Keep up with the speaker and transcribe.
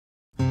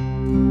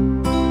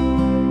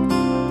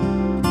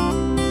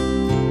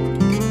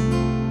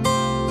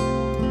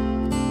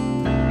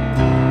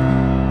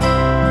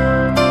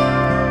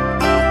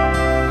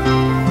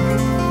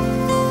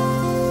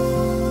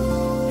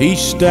He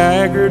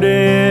staggered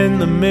in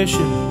the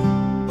mission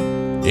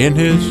in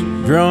his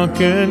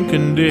drunken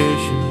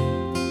condition,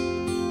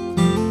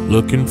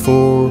 looking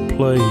for a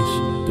place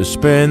to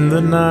spend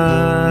the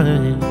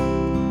night.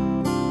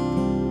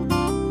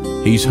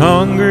 He's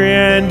hungry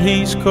and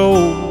he's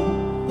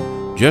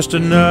cold, just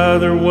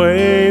another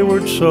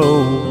wayward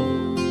soul,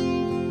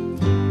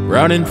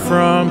 running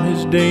from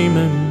his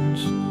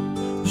demons,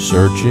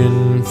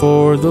 searching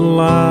for the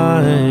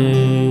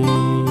light.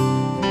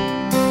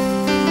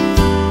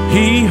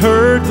 He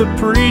heard the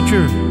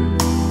preacher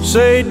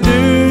say,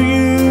 "Do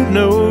you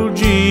know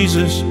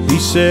Jesus?" He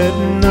said,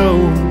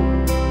 "No,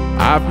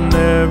 I've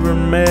never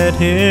met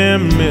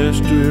him,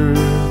 mister,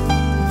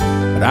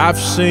 but I've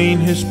seen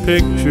his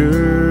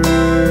picture.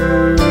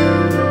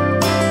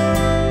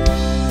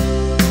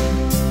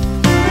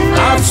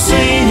 I've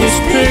seen his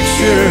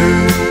picture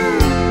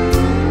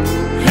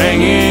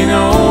hanging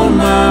on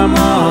my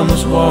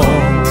mama's wall,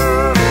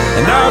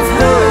 and I've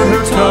heard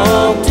her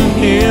talk to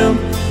him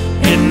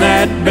in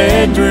that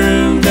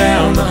bedroom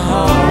down the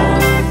hall.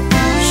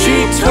 She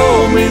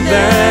told me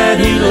that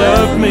he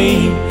loved me,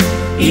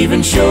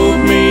 even showed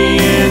me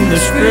in the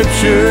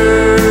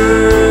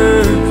scriptures."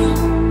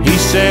 He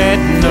said,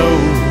 "No,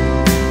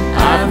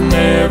 I've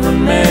never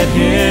met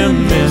him,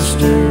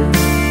 mister,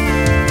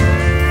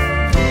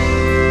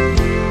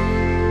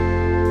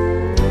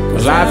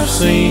 'cause I've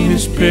seen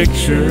his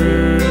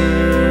picture."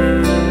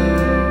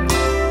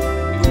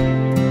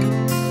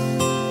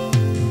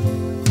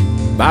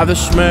 By the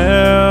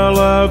smell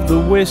of the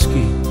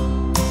whiskey,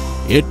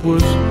 it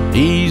was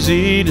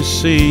easy to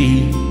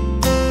see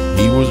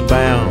he was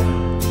bound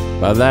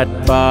by that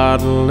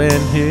bottle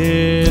in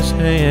his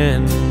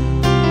hand.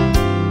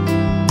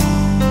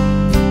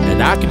 And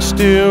I can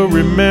still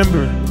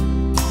remember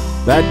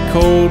that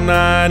cold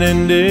night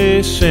in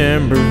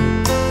December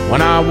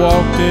when I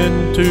walked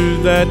into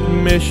that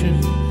mission.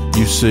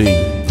 You see,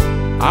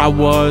 I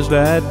was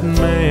that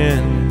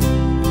man.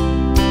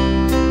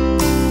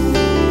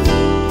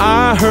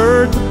 I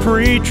heard the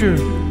preacher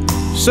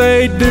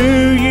say, "Do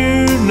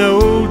you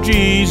know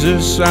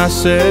Jesus?" I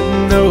said,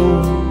 "No,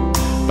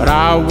 but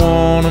I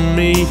want to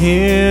meet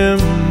him,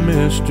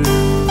 mister,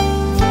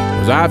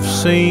 'cause I've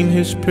seen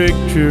his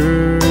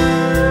picture."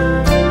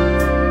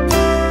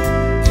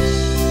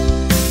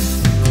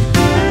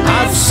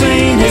 I've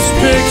seen his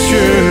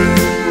picture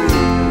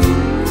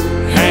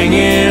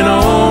hanging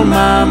on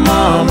my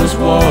mama's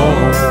wall,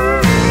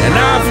 and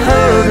I've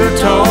heard her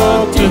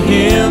talk to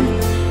him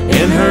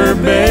in her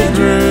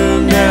bedroom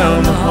down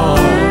the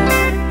hall.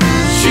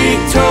 She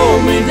told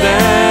me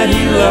that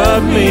he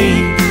loved me,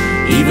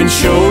 even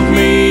showed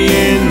me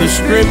in the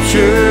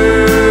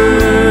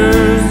scriptures.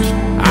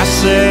 I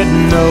said,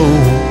 "No,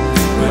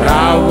 but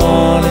I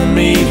want to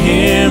meet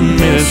him,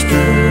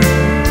 mister,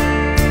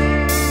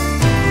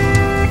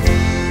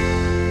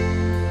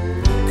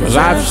 'cause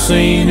I've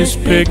seen his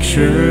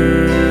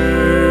picture."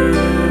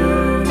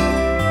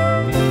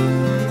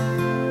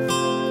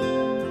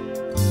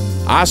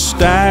 I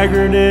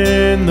staggered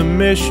in the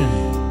mission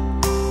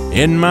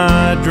in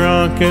my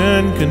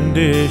drunken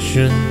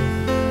condition,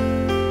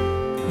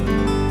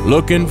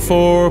 looking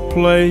for a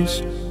place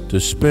to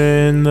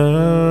spend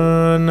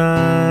the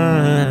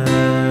night.